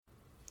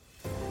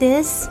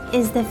This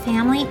is the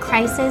Family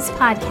Crisis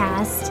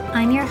Podcast.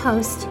 I'm your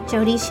host,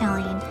 Jody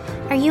Schilling.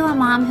 Are you a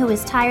mom who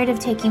is tired of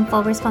taking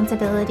full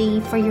responsibility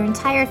for your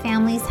entire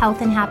family's health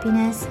and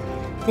happiness?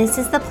 This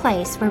is the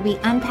place where we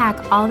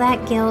unpack all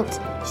that guilt,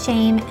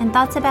 shame, and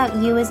thoughts about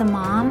you as a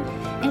mom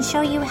and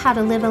show you how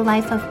to live a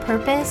life of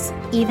purpose,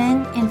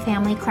 even in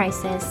family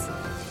crisis.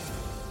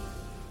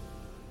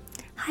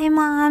 Hi,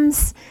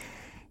 moms.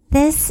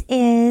 This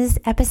is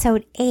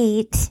episode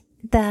 8,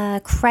 the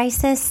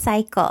crisis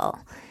cycle.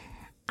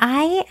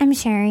 I am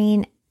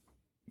sharing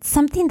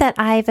something that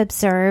I've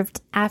observed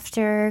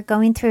after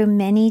going through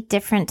many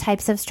different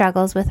types of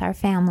struggles with our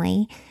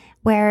family,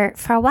 where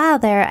for a while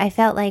there, I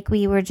felt like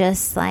we were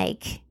just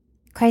like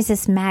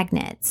crisis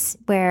magnets,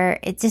 where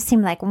it just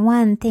seemed like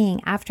one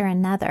thing after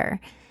another.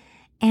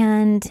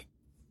 And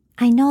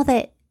I know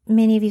that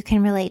many of you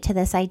can relate to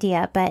this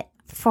idea, but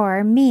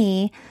for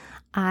me,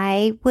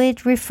 I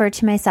would refer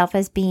to myself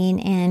as being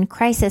in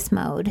crisis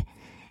mode.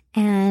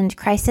 And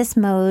crisis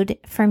mode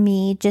for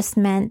me just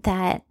meant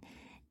that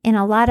in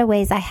a lot of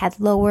ways I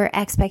had lower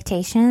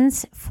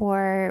expectations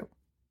for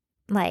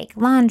like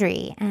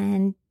laundry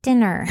and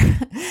dinner.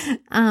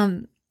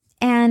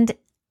 And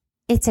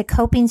it's a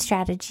coping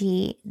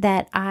strategy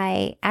that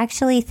I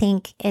actually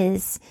think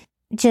is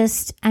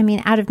just,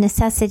 out of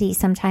necessity,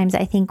 sometimes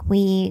I think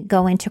we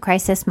go into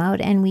crisis mode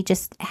and we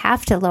just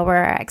have to lower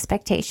our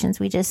expectations.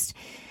 We just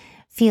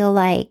feel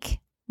like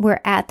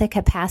we're at the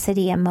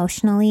capacity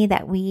emotionally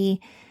that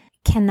we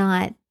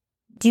cannot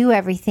do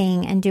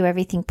everything and do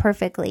everything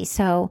perfectly.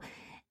 So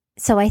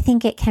I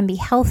think it can be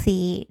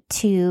healthy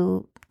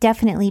to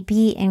definitely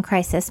be in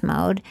crisis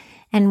mode,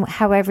 and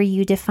however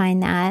you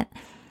define that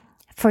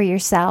for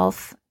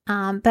yourself.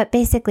 But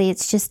basically,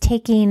 it's just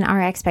taking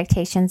our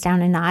expectations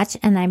down a notch.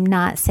 And I'm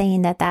not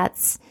saying that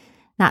that's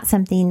not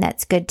something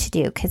that's good to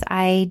do, because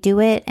I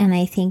do it. And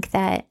I think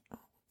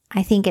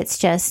it's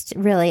just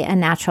really a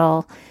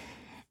natural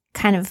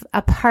kind of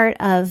a part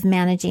of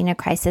managing a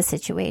crisis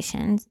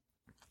situation.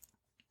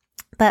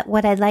 But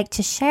what I'd like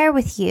to share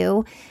with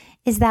you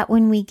is that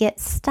when we get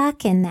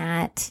stuck in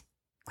that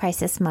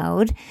crisis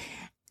mode,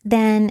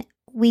 then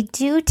we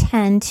do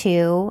tend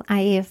to,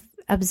 I've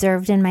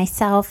observed in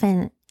myself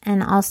and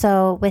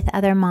also with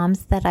other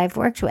moms that I've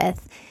worked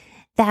with,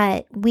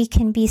 that we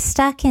can be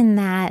stuck in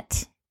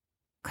that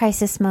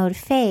crisis mode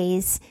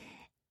phase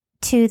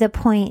to the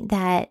point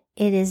that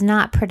it is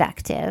not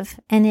productive,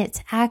 and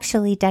it's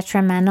actually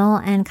detrimental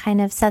and kind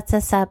of sets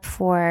us up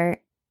for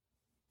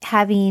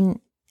having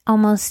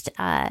almost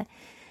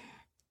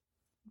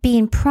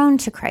being prone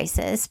to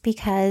crisis,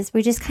 because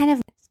we just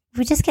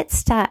get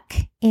stuck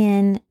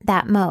in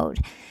that mode.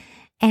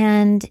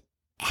 And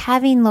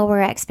having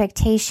lower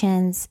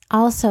expectations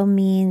also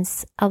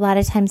means a lot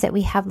of times that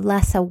we have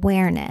less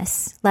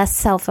awareness, less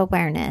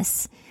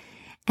self-awareness.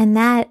 And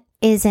that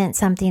isn't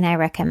something I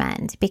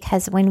recommend,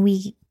 because when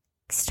we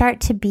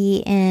start to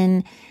be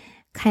in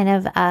kind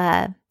of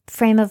a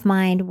frame of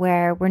mind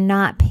where we're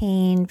not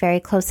paying very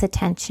close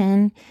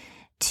attention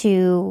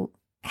to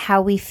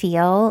how we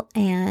feel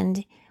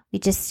and we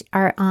just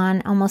are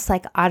on almost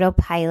like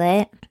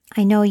autopilot.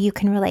 I know you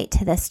can relate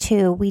to this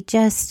too. We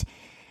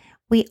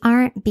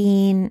aren't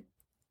being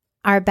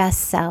our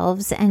best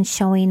selves and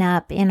showing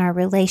up in our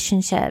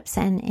relationships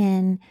and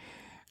in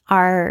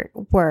our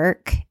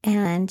work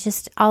and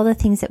just all the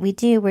things that we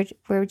do.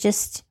 We're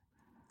just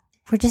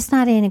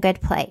not in a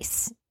good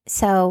place.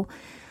 So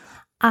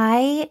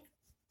I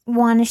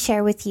want to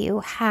share with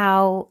you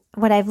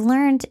what I've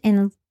learned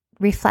in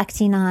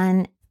reflecting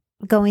on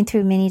going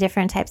through many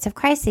different types of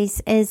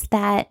crises is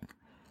that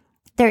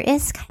there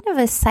is kind of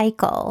a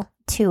cycle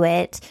to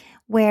it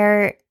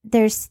where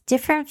there's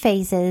different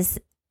phases.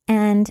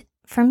 And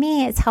for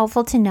me, it's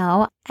helpful to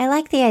know. I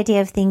like the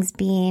idea of things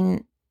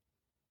being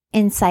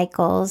in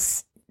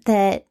cycles,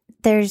 that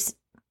there's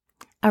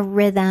a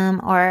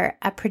rhythm or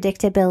a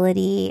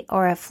predictability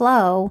or a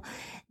flow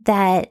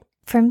that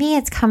for me,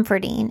 it's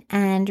comforting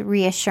and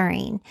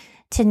reassuring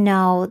to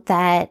know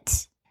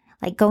that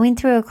like going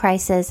through a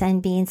crisis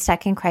and being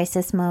stuck in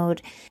crisis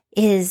mode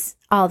is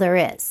all there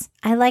is.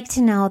 I like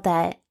to know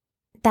that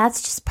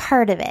that's just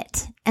part of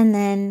it. And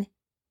then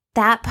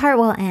that part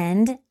will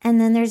end. And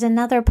then there's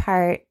another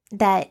part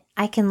that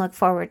I can look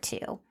forward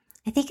to.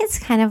 I think it's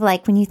kind of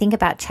like when you think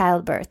about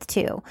childbirth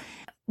too.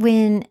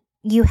 When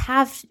you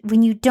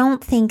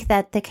don't think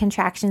that the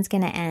contraction's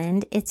going to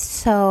end, it's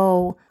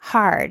so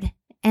hard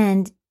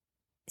and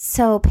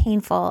so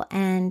painful,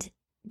 and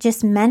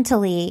just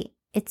mentally,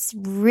 it's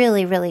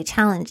really, really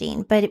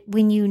challenging. But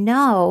when you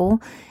know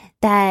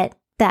that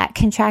that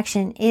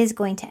contraction is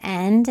going to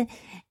end,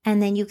 and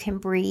then you can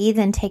breathe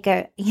and take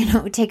a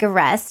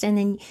rest, and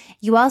then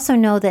you also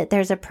know that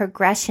there's a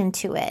progression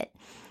to it.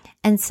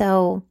 And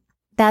so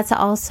that's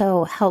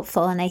also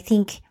helpful. And I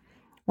think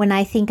when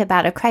I think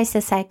about a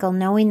crisis cycle,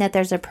 knowing that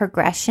there's a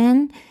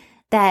progression,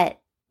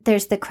 that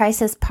there's the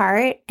crisis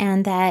part,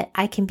 and that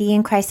I can be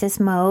in crisis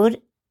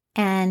mode,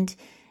 and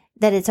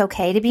that it's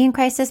okay to be in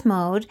crisis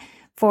mode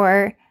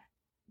for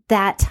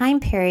that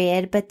time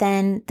period. But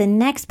then the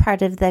next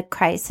part of the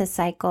crisis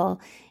cycle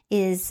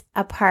is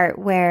a part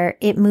where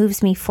it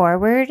moves me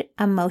forward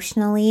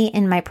emotionally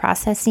in my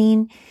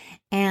processing,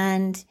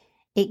 and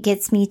it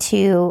gets me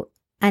to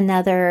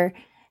another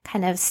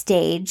kind of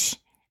stage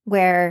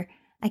where,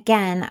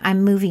 again,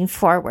 I'm moving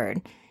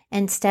forward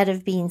instead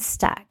of being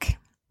stuck.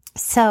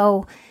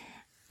 So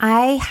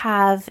I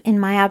have, in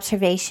my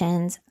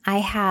observations, I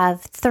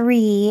have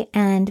 3,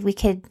 and we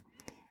could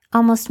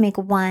almost make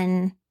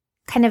one,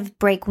 kind of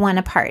break one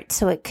apart.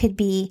 So it could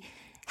be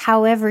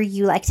however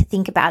you like to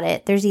think about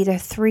it. There's either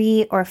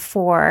 3 or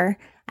 4,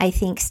 I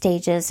think,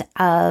 stages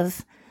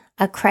of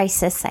a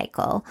crisis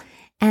cycle.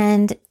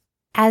 And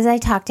as I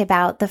talked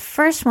about, the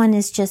first one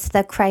is just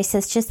the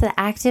crisis, just the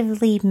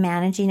actively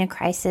managing a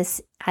crisis,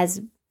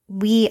 as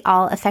we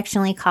all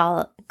affectionately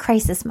call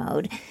crisis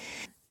mode.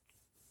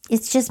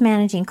 It's just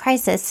managing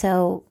crisis.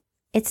 So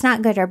it's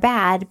not good or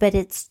bad, but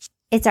it's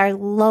our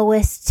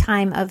lowest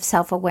time of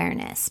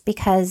self-awareness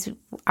because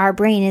our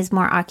brain is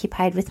more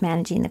occupied with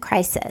managing the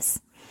crisis.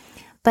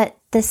 But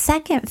the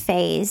second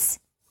phase,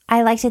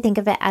 I like to think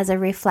of it as a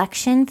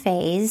reflection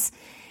phase,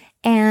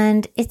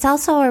 and it's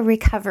also a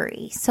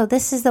recovery. So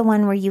this is the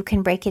one where you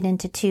can break it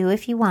into 2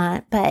 if you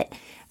want, but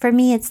for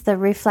me, it's the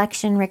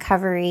reflection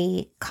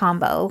recovery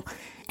combo.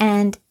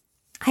 And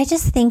I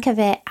just think of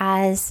it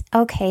as,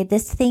 okay,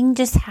 this thing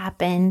just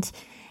happened,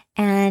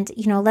 and,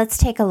 let's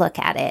take a look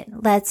at it.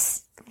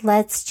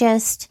 Let's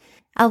just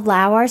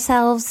allow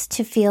ourselves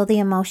to feel the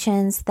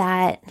emotions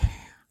that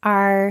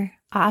are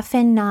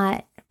often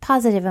not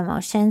positive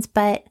emotions,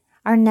 but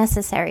are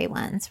necessary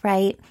ones,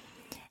 right?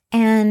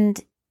 And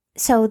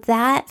so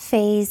that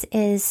phase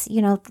is,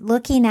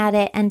 looking at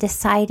it and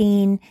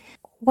deciding,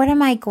 what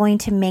am I going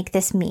to make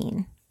this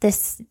mean?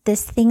 This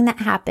thing that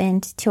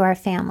happened to our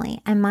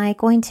family. Am I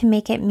going to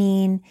make it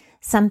mean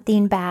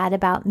something bad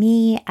about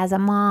me as a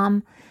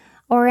mom?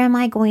 Or am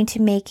I going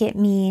to make it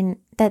mean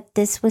that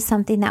this was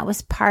something that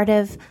was part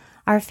of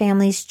our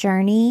family's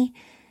journey?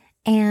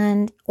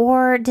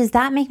 Or does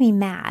that make me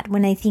mad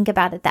when I think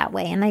about it that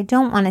way? And I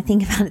don't want to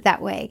think about it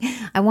that way.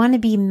 I want to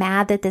be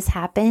mad that this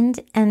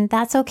happened, and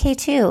that's okay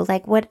too.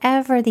 Like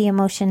whatever the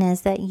emotion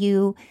is that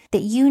you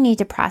need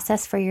to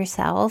process for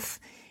yourself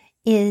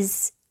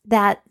is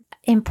that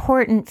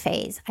important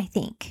phase, I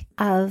think,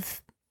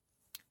 of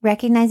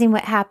recognizing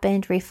what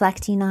happened,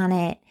 reflecting on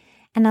it,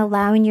 and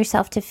allowing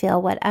yourself to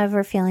feel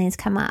whatever feelings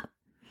come up.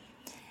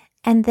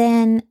 And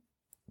then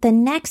the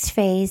next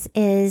phase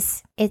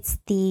is, it's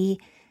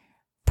the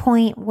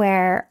point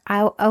where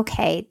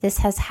okay, this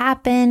has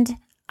happened.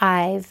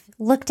 I've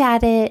looked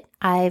at it.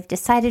 I've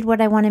decided what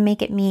I want to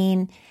make it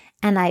mean.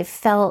 And I've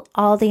felt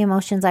all the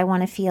emotions I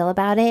want to feel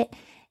about it.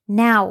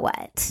 Now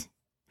what?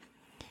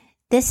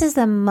 This is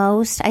the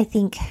most, I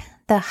think,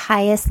 the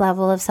highest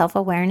level of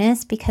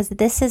self-awareness, because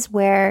this is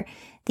where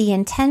the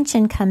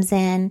intention comes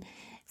in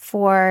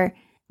for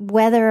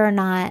whether or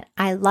not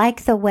I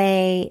like the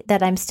way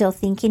that I'm still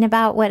thinking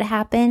about what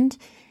happened,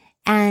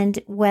 and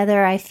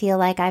whether I feel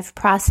like I've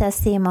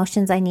processed the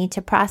emotions I need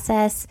to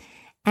process.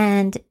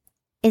 And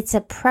it's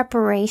a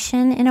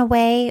preparation in a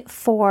way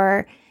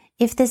for,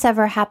 if this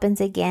ever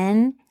happens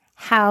again,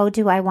 how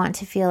do I want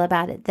to feel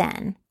about it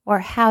then? Or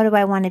how do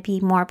I want to be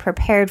more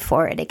prepared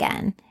for it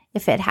again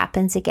if it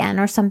happens again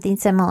or something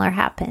similar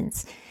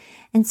happens?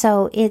 And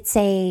so it's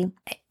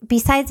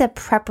besides a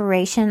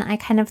preparation, I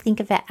kind of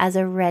think of it as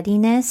a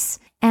readiness,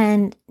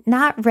 and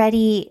not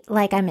ready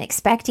like I'm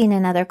expecting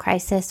another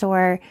crisis,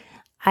 or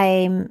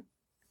I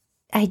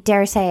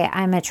dare say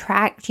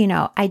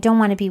I don't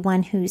want to be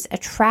one who's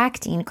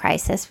attracting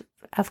crisis.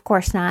 Of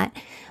course not.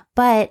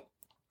 But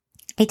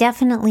I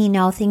definitely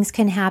know things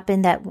can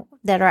happen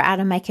that are out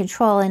of my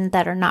control and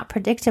that are not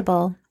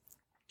predictable.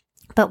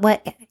 But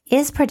what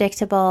is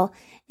predictable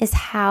is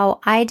how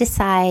I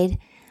decide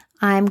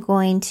I'm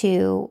going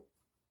to,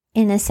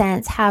 in a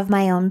sense, have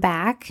my own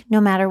back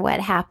no matter what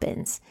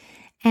happens.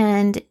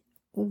 And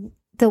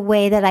the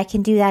way that I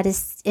can do that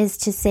is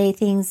to say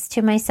things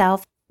to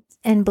myself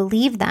and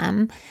believe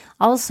them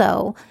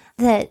also,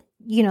 that,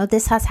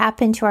 this has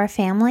happened to our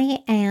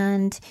family,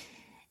 and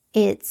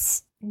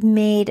it's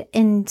made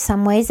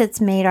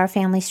our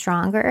family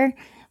stronger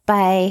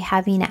by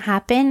having it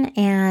happen,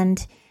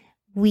 and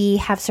we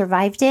have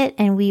survived it,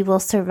 and we will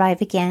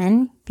survive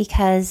again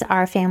because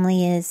our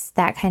family is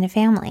that kind of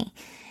family.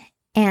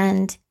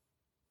 And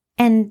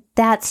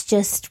that's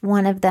just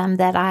one of them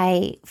that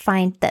I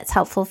find that's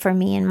helpful for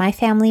me and my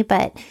family.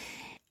 But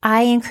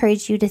I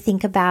encourage you to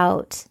think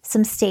about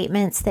some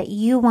statements that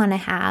you want to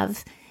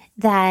have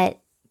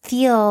that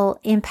feel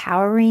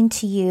empowering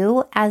to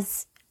you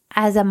as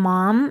a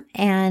mom,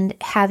 and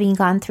having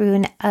gone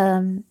through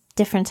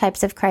different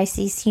types of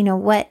crises.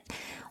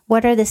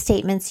 What are the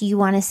statements you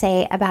want to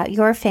say about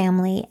your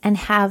family, and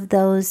have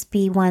those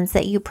be ones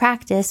that you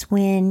practice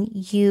when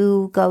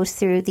you go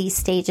through these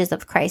stages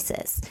of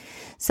crisis,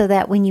 so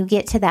that when you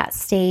get to that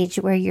stage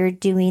where you're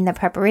doing the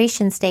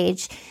preparation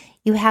stage,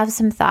 you have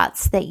some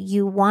thoughts that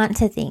you want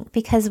to think.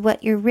 Because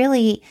what you're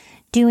really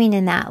doing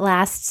in that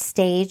last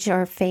stage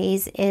or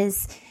phase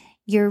is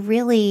you're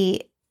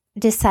really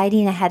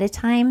deciding ahead of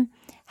time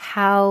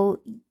how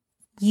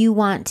you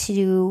want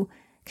to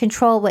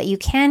control what you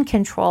can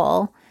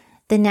control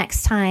the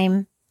next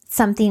time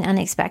something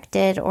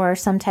unexpected or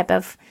some type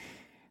of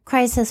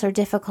crisis or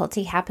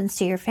difficulty happens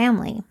to your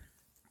family.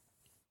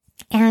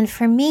 And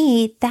for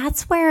me,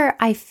 that's where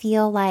I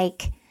feel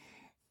like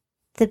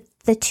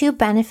the two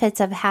benefits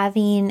of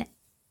having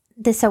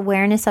this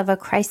awareness of a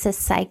crisis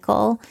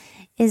cycle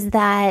is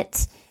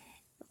that,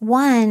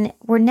 one,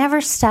 we're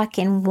never stuck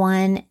in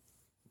one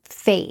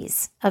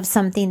phase of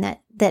something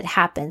that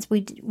happens.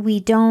 We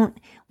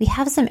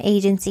have some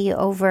agency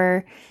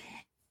over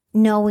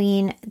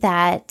knowing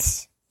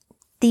that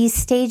these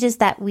stages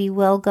that we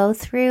will go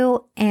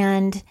through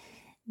and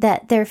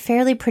that they're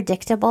fairly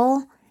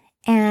predictable,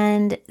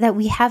 and that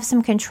we have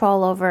some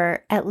control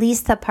over at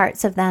least the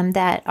parts of them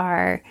that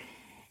are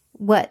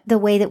the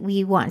way that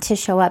we want to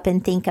show up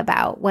and think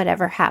about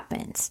whatever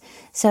happens.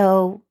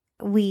 So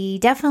we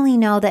definitely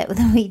know that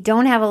we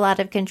don't have a lot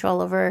of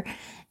control over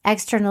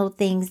external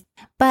things,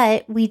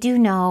 but we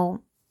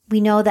know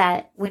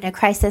that when a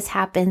crisis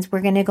happens,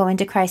 we're going to go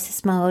into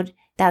crisis mode.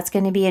 That's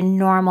going to be a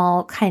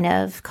normal kind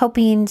of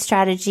coping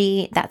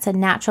strategy. That's a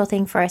natural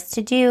thing for us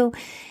to do.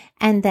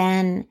 And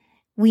then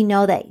we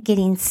know that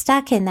getting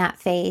stuck in that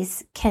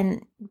phase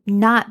can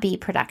not be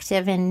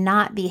productive and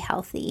not be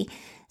healthy.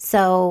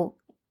 So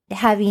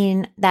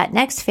having that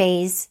next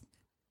phase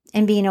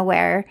and being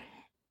aware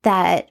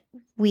that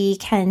we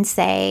can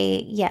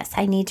say, yes,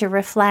 I need to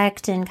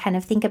reflect and kind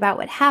of think about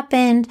what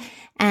happened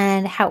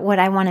and what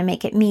I want to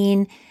make it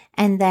mean.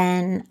 And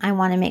then I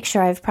want to make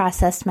sure I've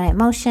processed my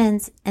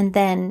emotions, and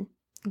then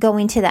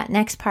going to that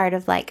next part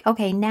of like,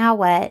 okay, now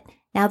what?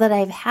 Now that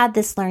I've had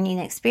this learning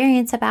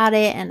experience about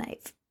it and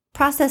I've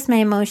processed my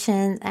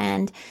emotions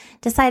and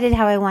decided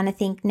how I want to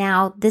think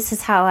now, this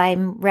is how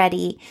I'm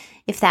ready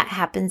if that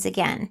happens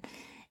again.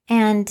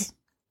 And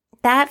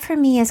that for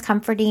me is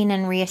comforting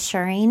and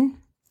reassuring.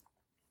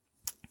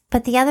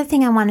 But the other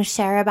thing I want to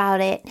share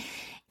about it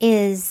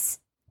is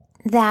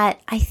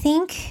that I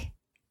think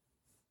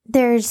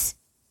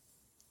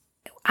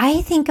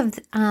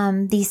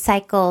of these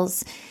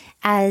cycles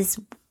as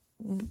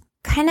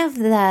kind of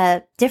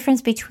the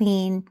difference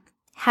between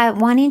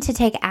wanting to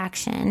take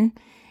action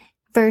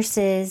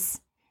versus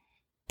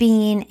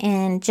being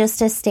in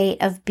just a state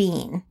of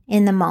being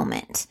in the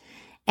moment.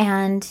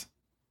 And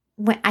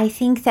I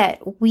think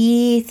that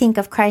we think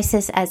of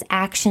crisis as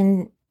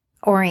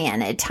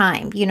action-oriented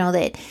time,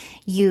 that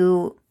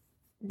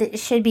it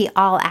should be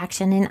all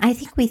action. And I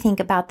think we think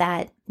about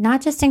that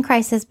not just in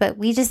crisis, but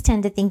we just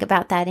tend to think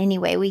about that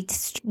anyway. We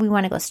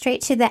want to go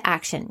straight to the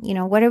action.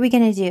 What are we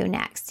going to do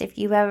next? If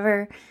you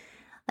ever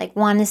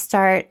want to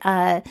start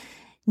a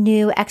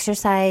new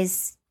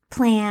exercise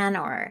plan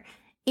or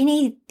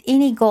any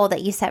goal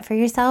that you set for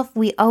yourself,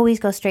 we always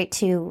go straight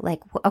to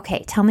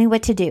okay, tell me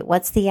what to do.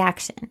 What's the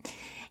action?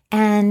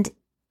 And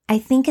I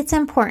think it's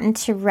important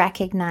to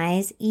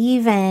recognize,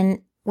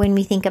 even when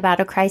we think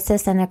about a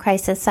crisis and a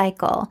crisis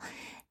cycle,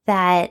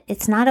 that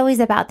it's not always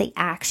about the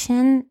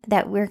action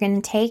that we're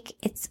going to take.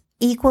 It's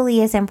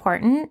equally as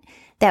important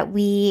that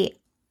we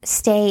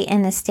stay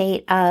in a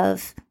state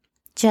of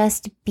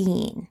just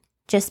being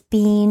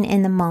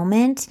in the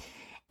moment.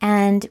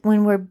 And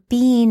when we're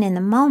being in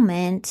the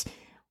moment,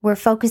 we're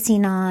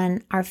focusing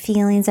on our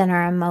feelings and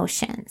our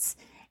emotions.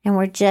 And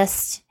we're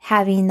just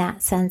having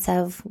that sense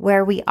of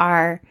where we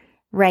are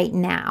right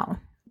now.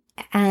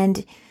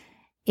 And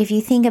if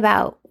you think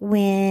about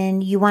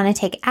when you want to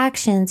take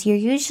actions, you're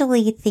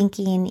usually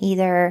thinking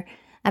either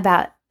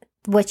about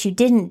what you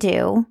didn't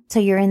do. So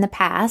you're in the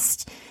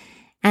past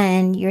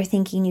and you're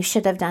thinking you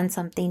should have done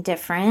something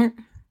different.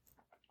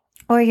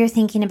 Or you're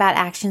thinking about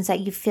actions that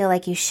you feel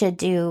like you should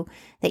do,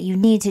 that you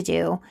need to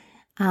do.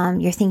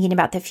 You're thinking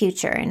about the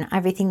future and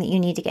everything that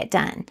you need to get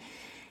done.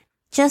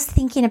 Just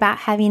thinking about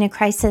having a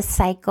crisis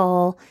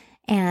cycle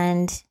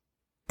and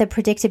the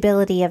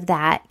predictability of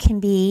that can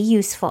be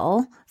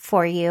useful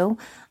for you.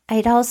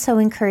 I'd also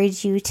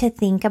encourage you to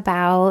think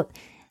about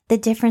the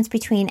difference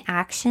between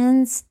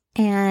actions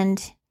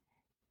and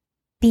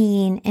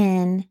being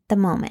in the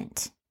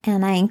moment.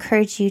 And I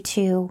encourage you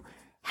to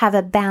have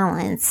a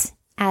balance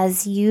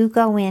as you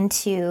go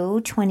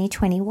into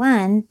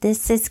 2021.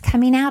 This is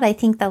coming out, I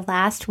think, the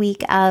last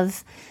week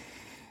of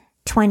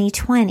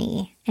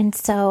 2020. And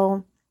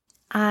so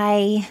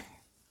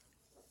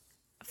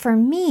for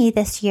me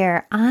this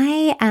year,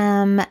 I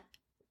am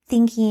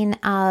thinking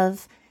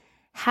of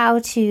how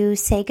to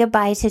say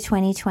goodbye to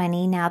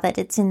 2020 now that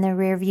it's in the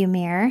rearview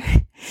mirror,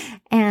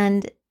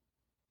 and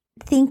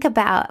think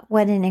about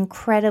what an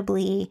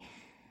incredibly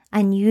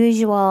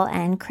unusual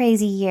and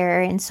crazy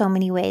year in so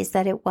many ways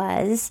that it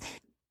was,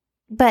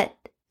 but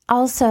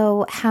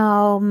also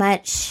how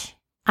much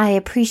I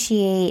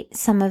appreciate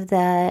some of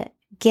the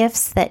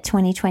gifts that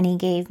 2020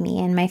 gave me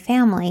and my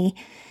family,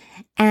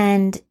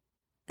 and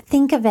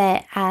think of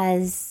it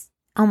as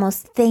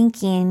almost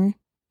thanking,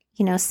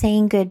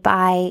 saying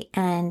goodbye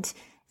and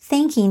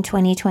thanking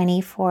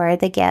 2020 for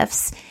the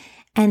gifts,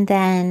 and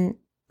then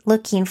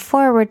looking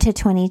forward to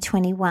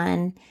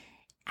 2021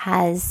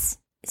 as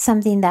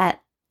something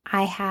that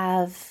I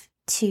have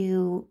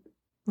to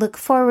look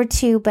forward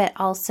to, but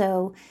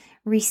also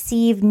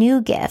receive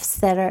new gifts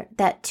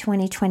that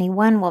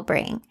 2021 will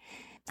bring.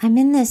 I'm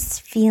in this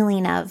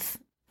feeling of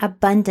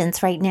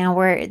abundance right now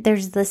where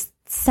there's this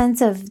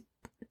sense of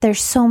there's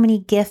so many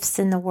gifts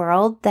in the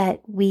world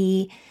that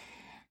we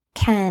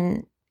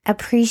can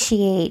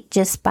appreciate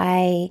just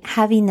by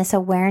having this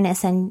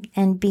awareness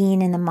and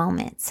being in the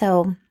moment.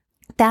 So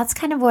that's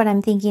kind of what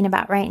I'm thinking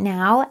about right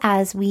now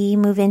as we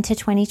move into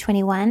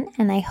 2021.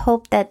 And I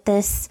hope that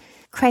this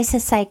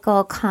crisis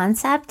cycle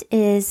concept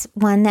is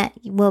one that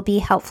will be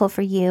helpful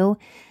for you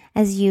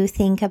as you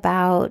think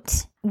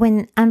about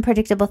when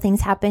unpredictable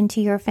things happen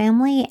to your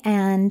family,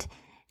 and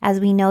as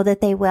we know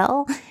that they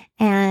will,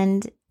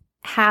 and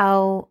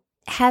how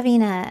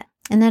having an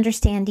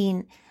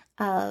understanding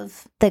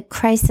of the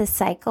crisis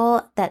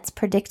cycle that's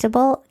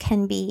predictable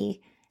can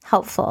be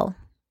helpful.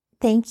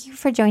 Thank you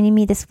for joining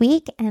me this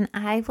week, and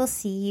I will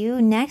see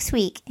you next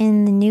week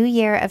in the new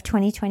year of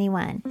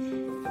 2021.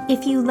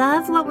 If you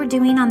love what we're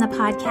doing on the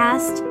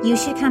podcast, you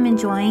should come and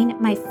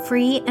join my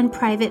free and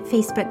private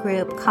Facebook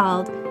group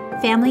called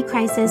Family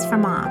Crisis for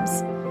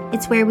Moms.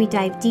 It's where we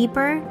dive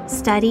deeper,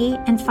 study,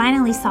 and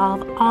finally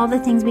solve all the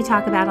things we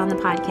talk about on the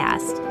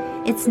podcast.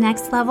 It's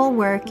next level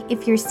work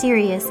if you're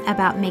serious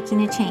about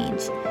making a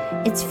change.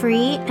 It's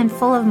free and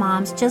full of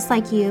moms just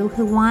like you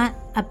who want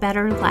a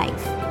better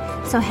life.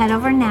 So head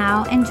over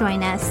now and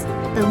join us.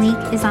 The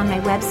link is on my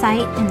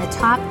website in the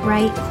top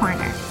right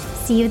corner.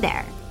 See you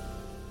there.